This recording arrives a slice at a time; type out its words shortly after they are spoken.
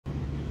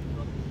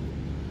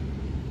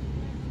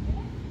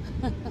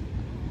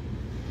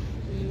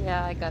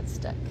Yeah, I got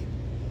stuck.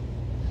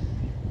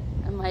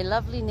 And my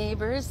lovely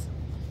neighbors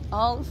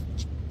all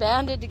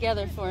banded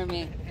together for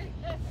me.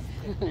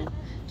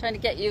 Trying to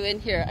get you in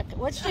here.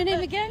 What's your name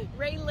again?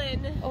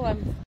 Raylan. Oh,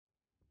 I'm...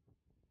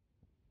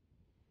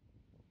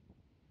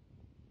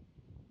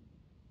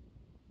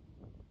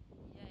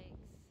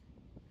 Yikes.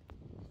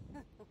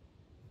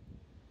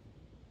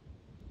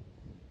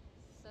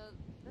 So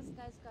this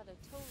guy's got a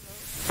tow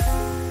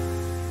rope.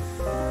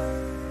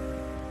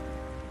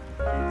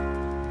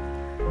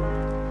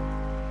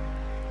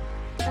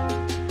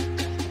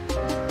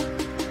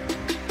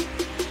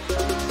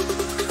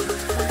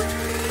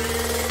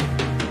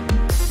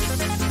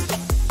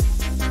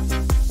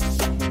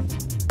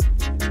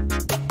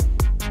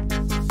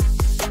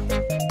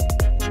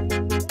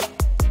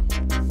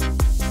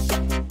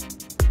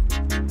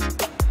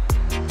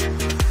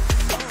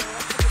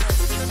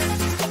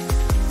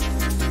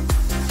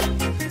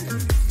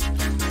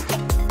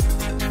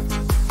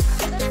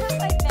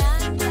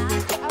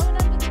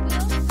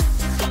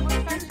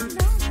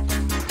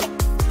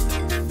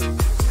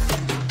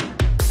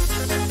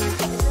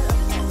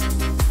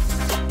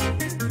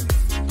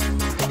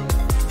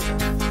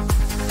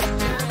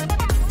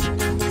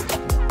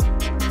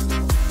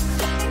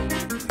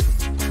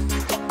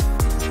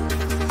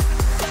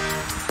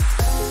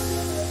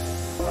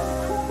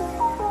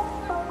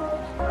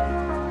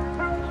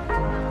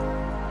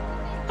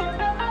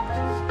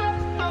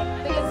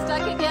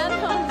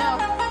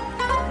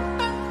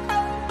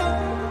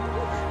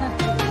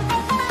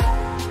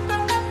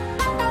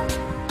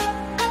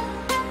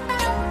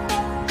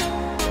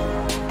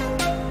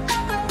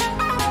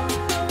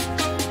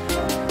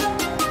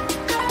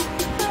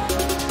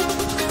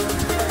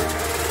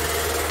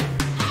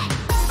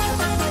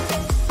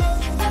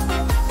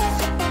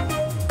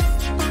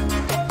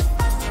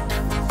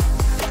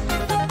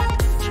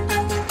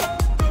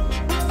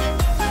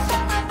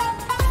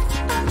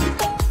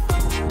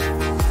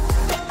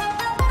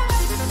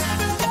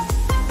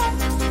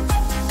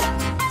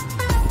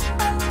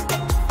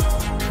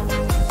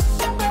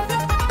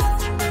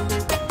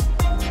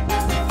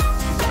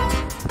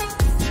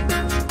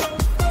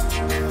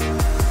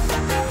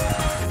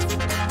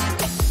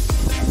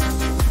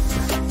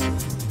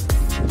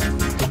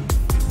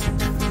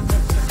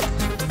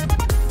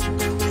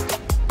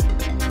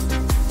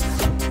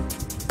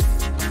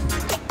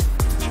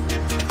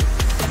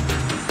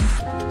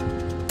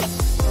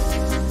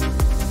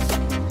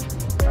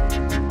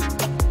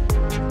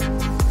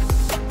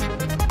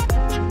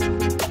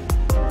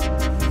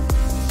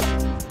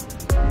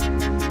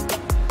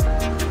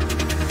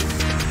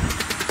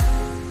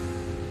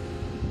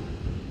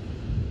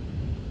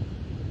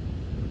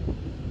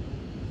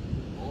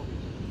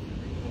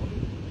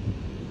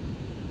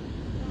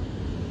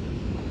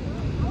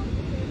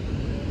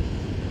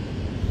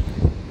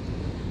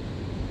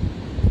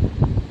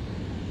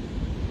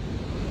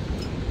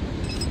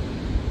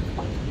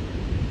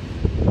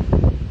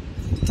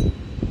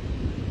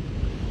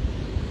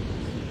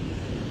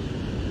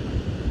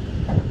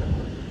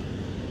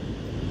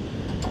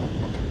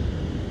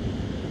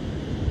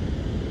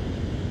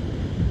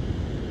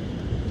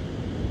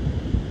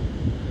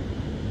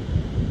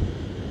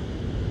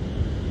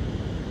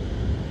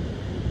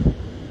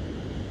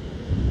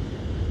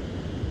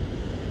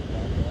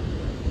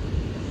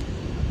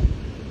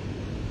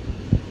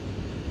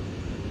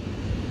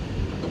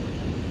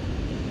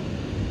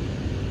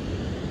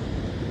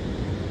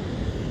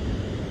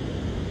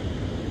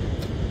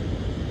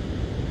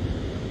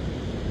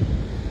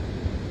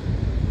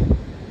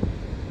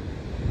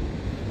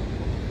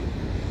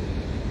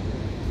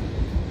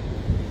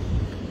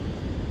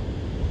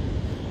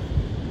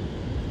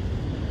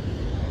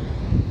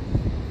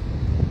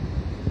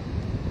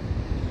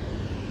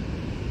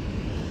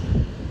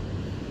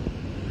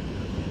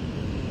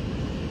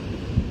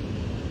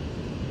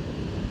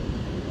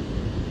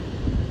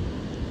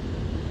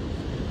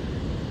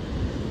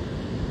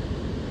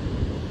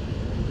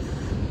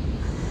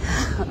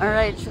 All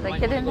right, should I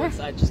get in there?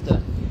 Inside just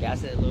to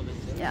gas it a little bit.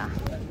 Yeah.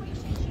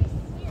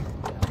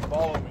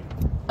 Follow me.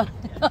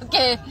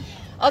 Okay.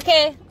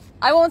 Okay.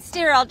 I won't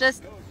steer. I'll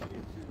just.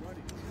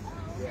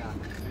 Yeah.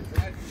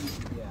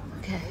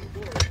 Okay.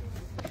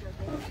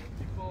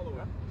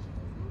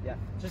 Yeah.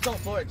 Just don't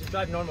floor it. Just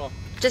drive normal.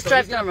 Just so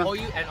drive he's gonna normal.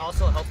 pull you and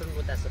also help him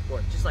with that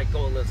support. Just like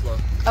go a little slow.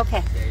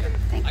 Okay. Yeah.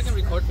 Thanks. I can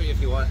record for you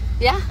if you want.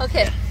 Yeah.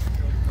 Okay.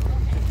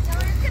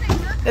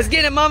 Let's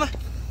get it, mama.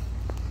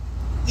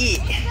 Yeah.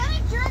 It's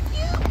gonna jerk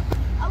you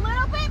a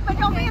little bit, but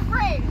don't be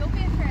afraid. Don't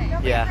be afraid.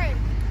 Don't be afraid.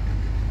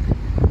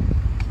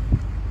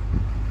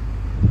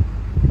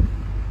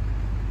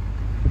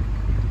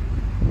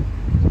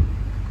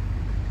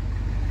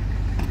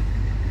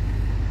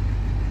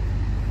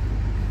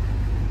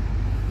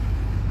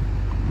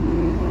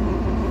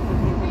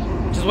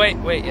 Just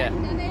wait, yeah.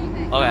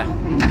 Okay.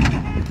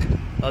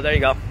 Oh, there you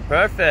go.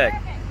 Perfect.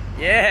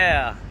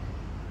 Yeah.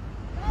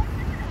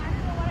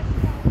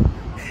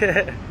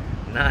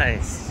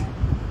 Nice.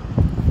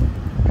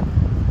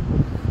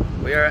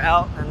 We are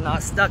out and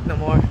not stuck no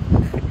more.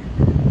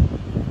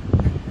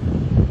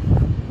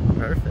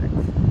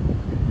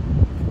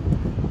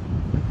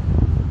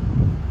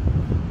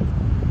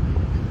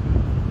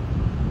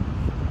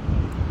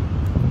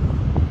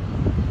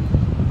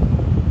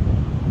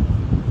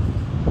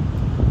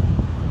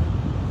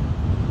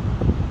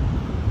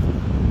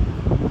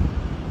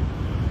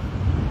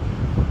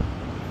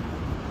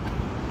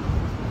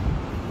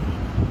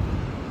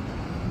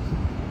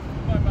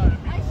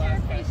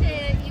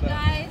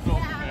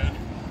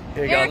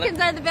 Here you go. Americans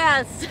are the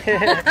best.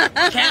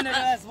 Canada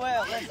as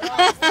well. Let's go.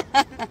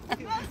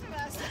 Most of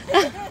us.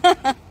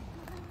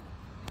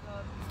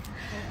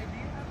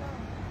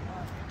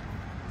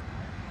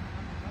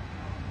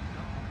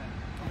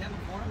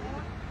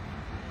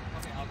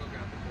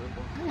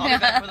 I'll be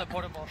back for the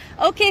portable.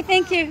 Okay,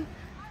 thank you.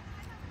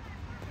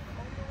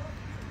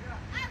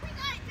 Ah, we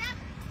got it, Deb.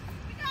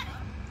 We got it.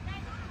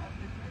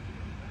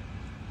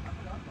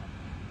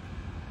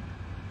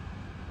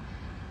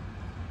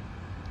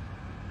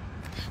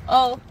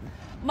 Oh,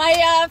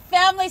 my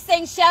family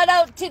saying shout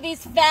out to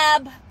these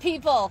fab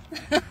people.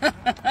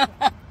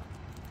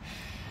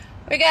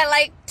 We got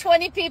like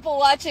 20 people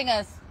watching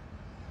us.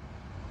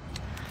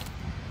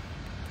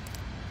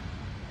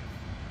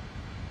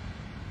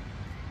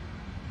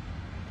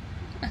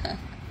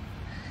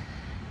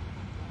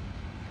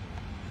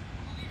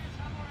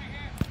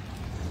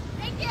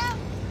 Thank you.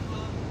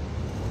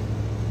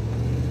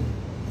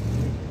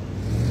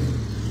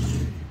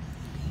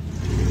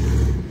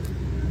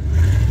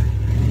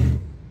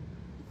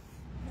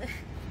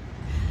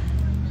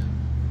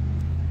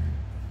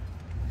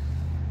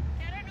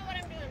 I don't know what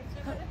I'm doing.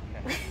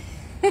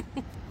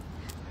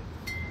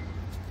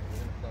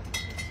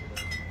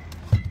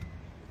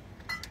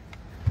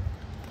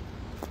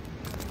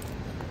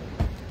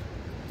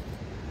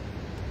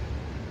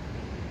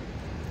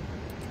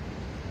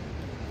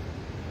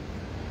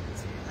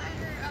 So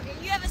lighter. Okay,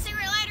 you have a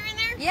cigarette lighter in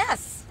there?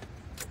 Yes.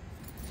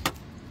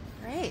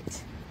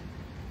 Great.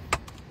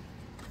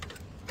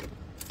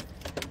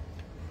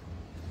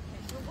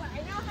 So what, I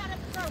know how to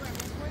program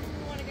this. Where do you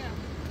want to go?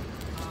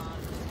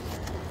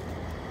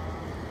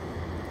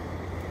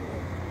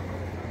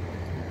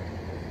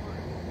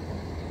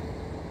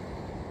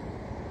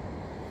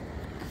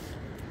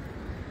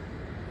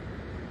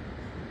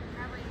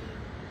 Probably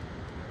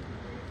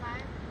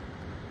 35.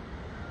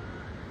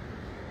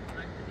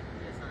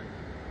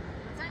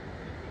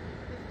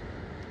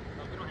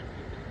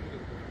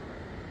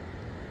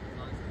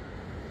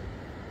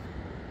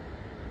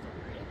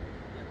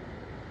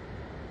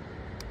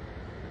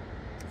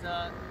 What's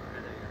that?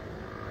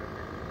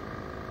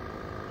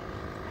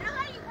 I know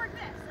how you work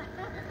this.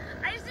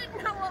 I just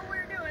didn't know what we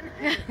were doing.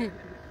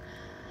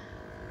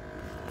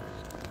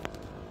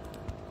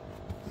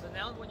 So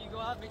now when you go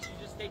out, make sure you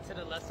just stay to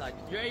the left side.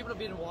 You're able to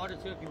be in the water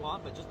too if you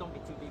want, but just don't be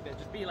too deep.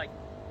 Just be like,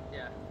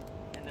 yeah,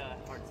 in the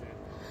hard sand.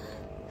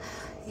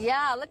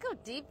 Yeah, look how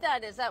deep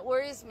that is. That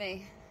worries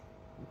me.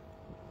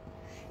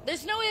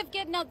 There's no way of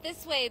getting out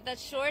this way.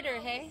 That's shorter,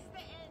 hey? This is the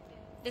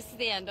end. This is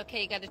the end.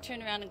 Okay, you got to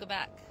turn around and go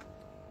back.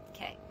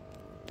 Okay.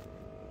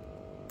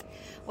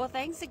 Well,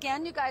 thanks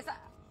again, you guys.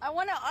 I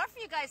want to offer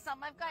you guys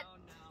something. I've got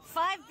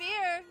 5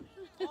 beer.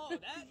 Oh,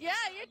 that? Yeah,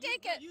 you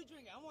take it. You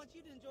drink it. I want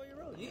you to enjoy your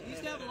road. You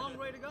still have a long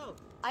way to go.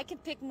 I can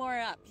pick more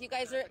up. You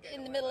guys are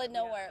in the middle of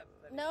nowhere.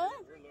 No?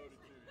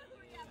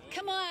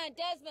 Come on,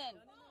 Desmond.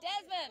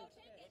 Desmond.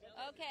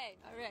 Okay,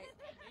 all right.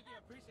 Thank you. I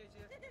appreciate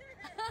you.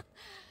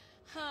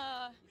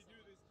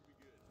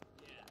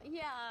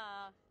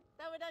 Yeah,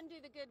 that would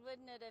undo the good,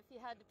 wouldn't it, if you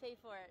had to pay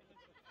for it?